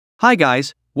Hi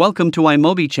guys, welcome to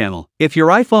iMobi channel. If your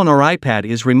iPhone or iPad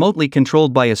is remotely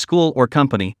controlled by a school or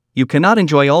company, you cannot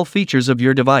enjoy all features of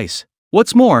your device.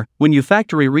 What's more, when you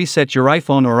factory reset your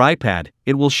iPhone or iPad,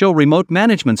 it will show remote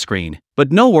management screen.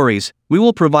 But no worries, we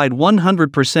will provide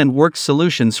 100% work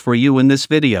solutions for you in this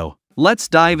video. Let's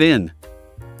dive in.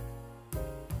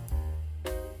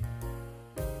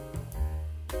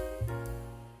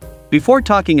 Before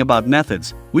talking about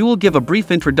methods, we will give a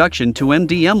brief introduction to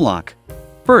MDM Lock.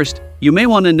 First, you may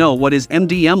want to know what is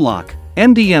MDM Lock.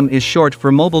 MDM is short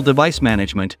for Mobile Device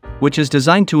Management, which is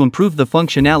designed to improve the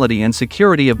functionality and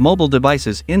security of mobile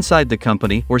devices inside the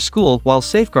company or school while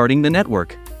safeguarding the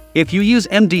network. If you use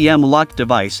MDM Lock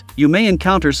device, you may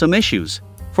encounter some issues.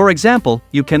 For example,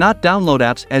 you cannot download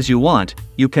apps as you want,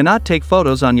 you cannot take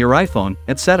photos on your iPhone,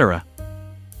 etc.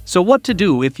 So what to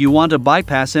do if you want to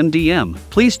bypass MDM?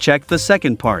 Please check the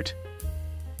second part.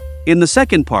 In the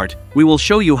second part, we will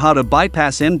show you how to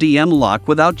bypass MDM Lock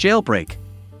without jailbreak.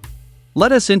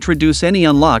 Let us introduce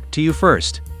AnyUnlock to you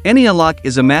first. AnyUnlock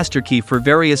is a master key for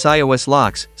various iOS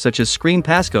locks, such as Screen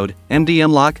Passcode, MDM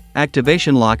Lock,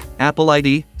 Activation Lock, Apple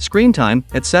ID, Screen Time,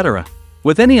 etc.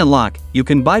 With AnyUnlock, you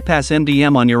can bypass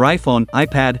MDM on your iPhone,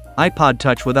 iPad, iPod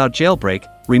Touch without jailbreak,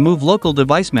 remove local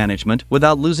device management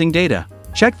without losing data.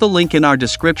 Check the link in our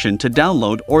description to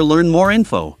download or learn more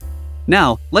info.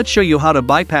 Now, let's show you how to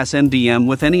bypass MDM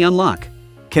with AnyUnlock.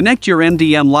 Connect your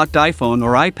MDM locked iPhone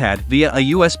or iPad via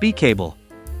a USB cable.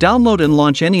 Download and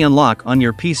launch AnyUnlock on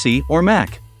your PC or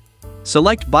Mac.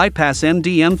 Select Bypass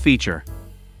MDM feature.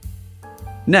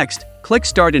 Next, click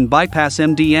Start in Bypass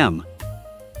MDM.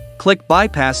 Click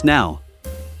Bypass now.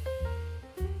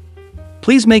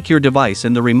 Please make your device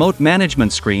in the remote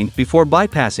management screen before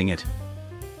bypassing it.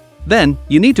 Then,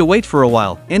 you need to wait for a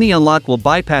while. AnyUnlock will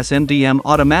bypass MDM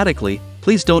automatically.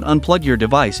 Please don't unplug your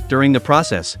device during the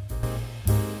process.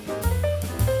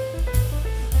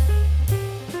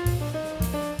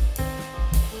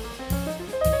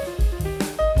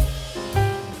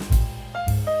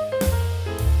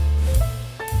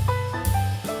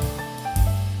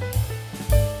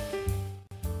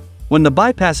 When the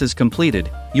bypass is completed,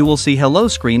 you will see Hello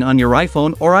screen on your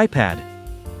iPhone or iPad.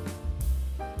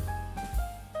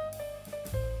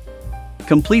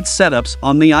 Complete setups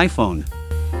on the iPhone.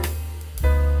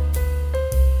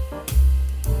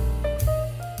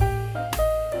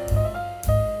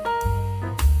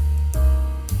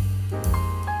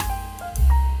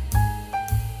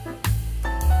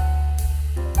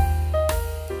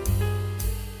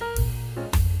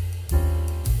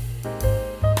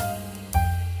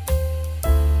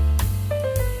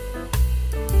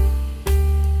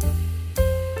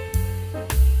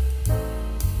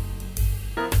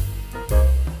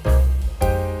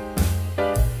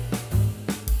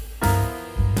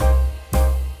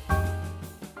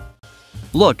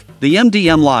 Look, the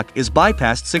MDM lock is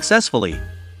bypassed successfully.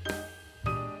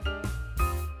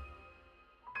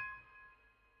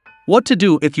 What to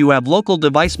do if you have local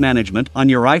device management on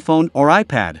your iPhone or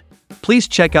iPad? Please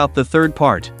check out the third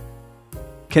part.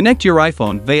 Connect your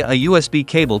iPhone via a USB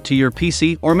cable to your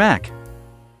PC or Mac.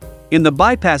 In the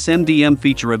Bypass MDM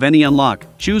feature of AnyUnlock,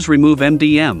 choose Remove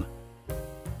MDM.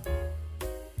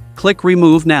 Click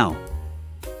Remove now.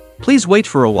 Please wait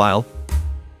for a while.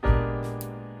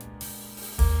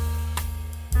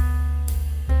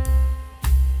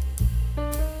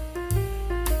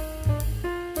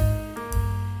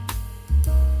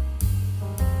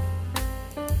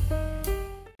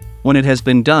 When it has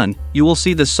been done, you will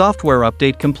see the software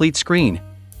update complete screen.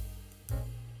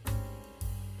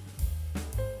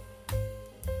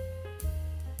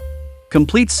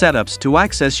 Complete setups to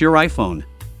access your iPhone.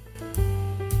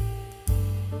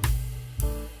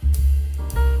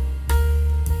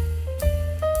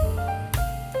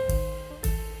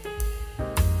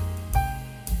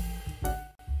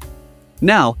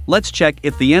 Now, let's check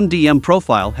if the MDM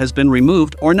profile has been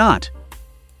removed or not.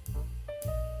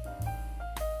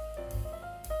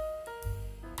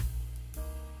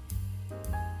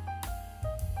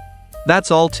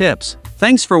 That's all tips.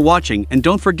 Thanks for watching and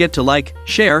don't forget to like,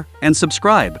 share, and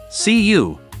subscribe. See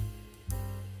you.